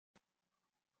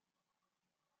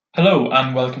Hello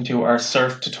and welcome to our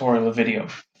Surf tutorial video.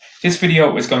 This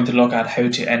video is going to look at how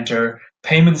to enter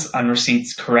payments and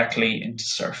receipts correctly into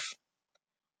Surf.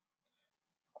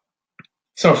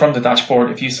 So from the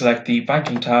dashboard, if you select the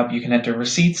banking tab, you can enter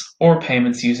receipts or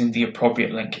payments using the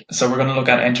appropriate link. So we're going to look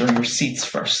at entering receipts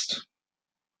first.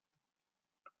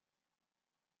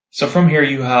 So from here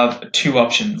you have two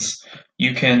options.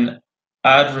 You can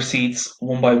add receipts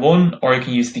one by one, or you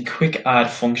can use the quick add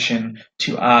function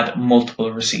to add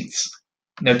multiple receipts.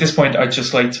 Now at this point, I'd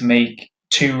just like to make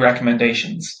two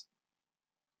recommendations.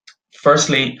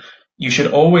 Firstly, you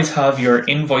should always have your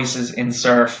invoices in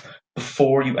Surf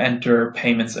before you enter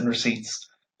payments and receipts.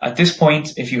 At this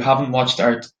point, if you haven't watched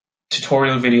our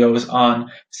tutorial videos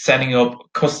on setting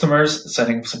up customers,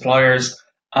 setting up suppliers,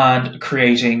 and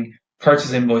creating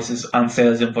purchase invoices and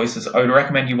sales invoices, I would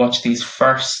recommend you watch these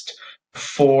first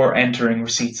before entering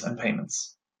receipts and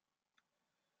payments.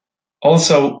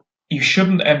 Also, you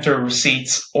shouldn't enter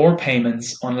receipts or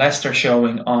payments unless they're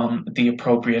showing on the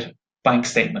appropriate bank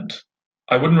statement.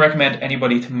 I wouldn't recommend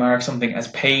anybody to mark something as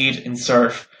paid in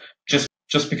Surf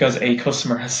just because a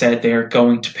customer has said they are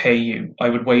going to pay you. I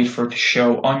would wait for it to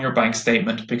show on your bank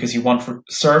statement because you want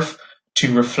Surf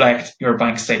to reflect your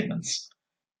bank statements.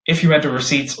 If you enter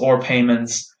receipts or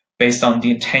payments based on the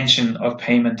intention of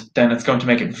payment, then it's going to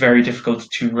make it very difficult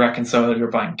to reconcile your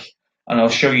bank. And I'll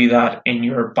show you that in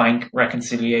your bank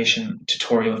reconciliation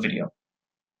tutorial video.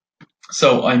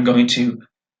 So I'm going to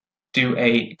do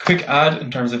a quick add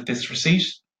in terms of this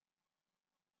receipt.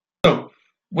 So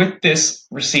with this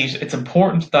receipt, it's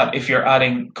important that if you're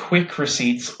adding quick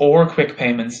receipts or quick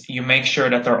payments, you make sure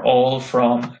that they're all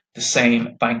from the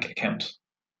same bank account.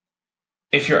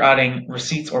 If you're adding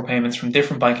receipts or payments from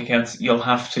different bank accounts, you'll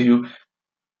have to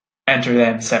enter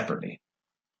them separately.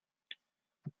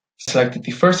 Selected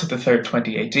the 1st of the 3rd,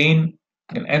 2018.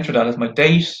 I can enter that as my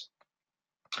date.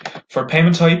 For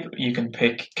payment type, you can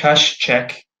pick cash,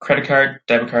 check, credit card,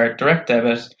 debit card, direct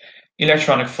debit,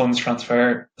 electronic funds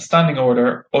transfer, standing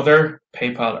order, other,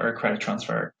 PayPal, or credit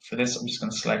transfer. For this, I'm just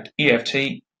going to select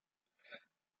EFT.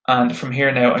 And from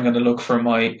here now, I'm going to look for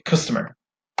my customer.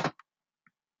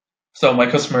 So my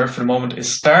customer for the moment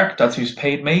is Stark, that's who's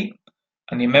paid me.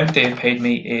 And the amount they've paid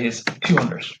me is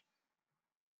 200.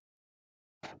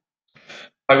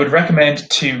 I would recommend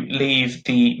to leave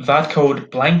the VAT code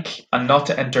blank and not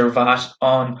to enter VAT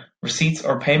on receipts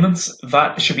or payments.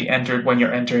 VAT should be entered when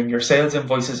you're entering your sales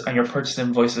invoices and your purchase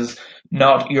invoices,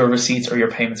 not your receipts or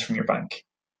your payments from your bank.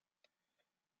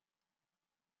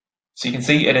 So you can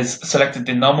see it has selected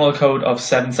the nominal code of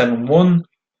 771.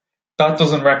 That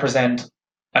doesn't represent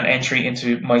an entry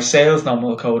into my sales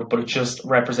nominal code, but it just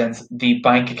represents the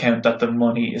bank account that the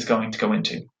money is going to go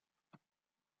into.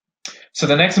 So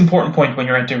the next important point when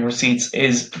you're entering receipts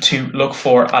is to look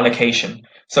for allocation.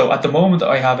 So at the moment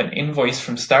I have an invoice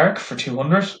from Stark for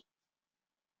 200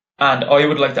 and I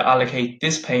would like to allocate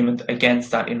this payment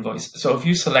against that invoice. So if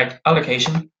you select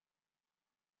allocation,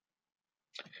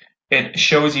 it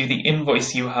shows you the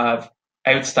invoice you have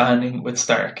outstanding with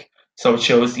Stark. So it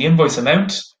shows the invoice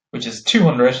amount, which is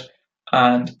 200,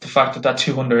 and the fact that that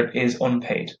 200 is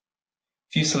unpaid.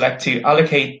 If you select to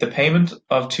allocate the payment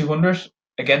of 200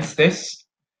 against this,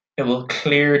 it will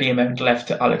clear the amount left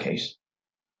to allocate.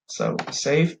 So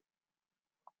save.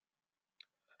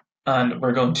 And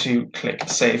we're going to click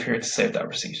save here to save that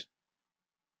receipt.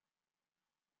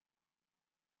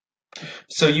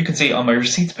 So you can see on my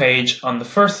receipts page on the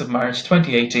 1st of March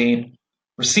 2018,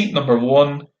 receipt number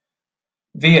 1,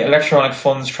 via electronic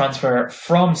funds transfer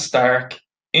from Stark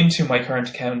into my current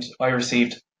account, I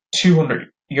received €200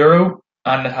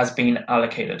 and it has been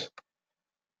allocated.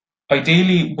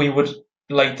 Ideally, we would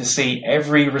like to see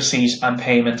every receipt and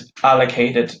payment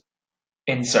allocated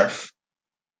in Surf.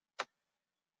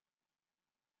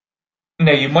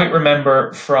 Now you might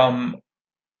remember from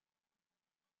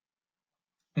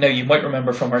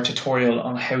our tutorial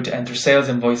on how to enter sales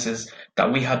invoices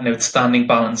that we had an outstanding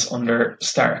balance under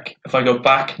Stark. If I go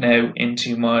back now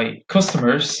into my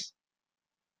customers,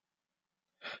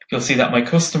 you'll see that my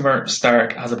customer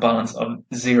Stark has a balance of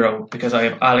 0 because I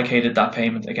have allocated that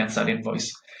payment against that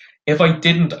invoice. If I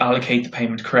didn't allocate the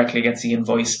payment correctly against the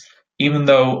invoice, even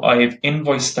though I have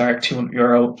invoiced Stark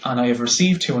 €200 and I have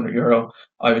received €200,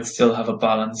 I would still have a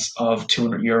balance of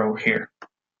 €200 here.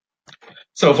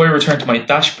 So if I return to my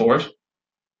dashboard,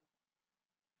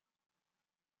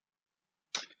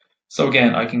 so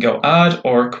again, I can go add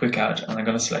or quick add, and I'm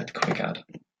going to select quick add.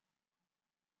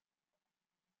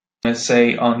 Let's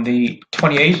say on the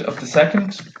 28th of the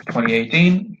 2nd,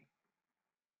 2018,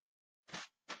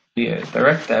 via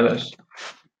direct debit,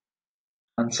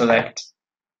 and select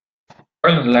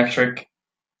Ireland Electric,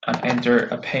 and enter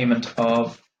a payment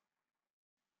of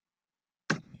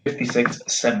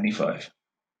 $56.75.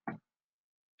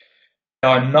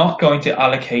 Now I'm not going to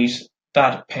allocate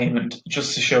that payment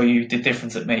just to show you the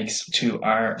difference it makes to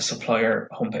our supplier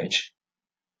homepage.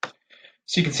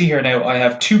 So you can see here now I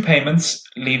have two payments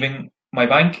leaving my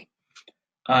bank,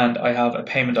 and I have a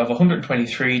payment of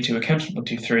 123 to accountant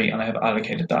 123, and I have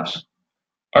allocated that.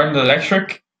 Ireland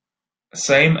Electric,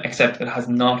 same, except it has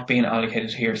not been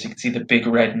allocated here, so you can see the big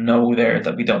red no there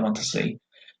that we don't want to see.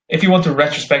 If you want to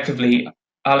retrospectively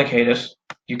allocate it,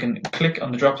 you can click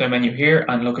on the drop down menu here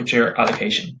and look at your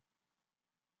allocation.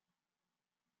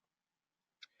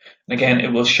 And again,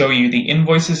 it will show you the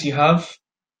invoices you have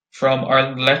from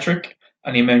Ireland Electric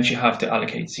and the amount you have to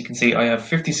allocate. So you can see I have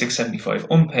 $56.75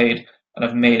 unpaid, and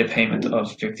I've made a payment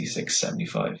of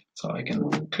 $56.75. So I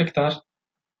can click that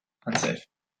and save.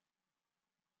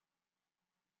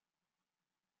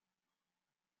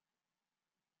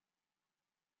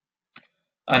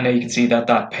 And now you can see that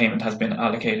that payment has been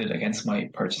allocated against my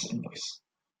purchase invoice.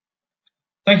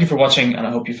 Thank you for watching, and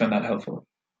I hope you found that helpful.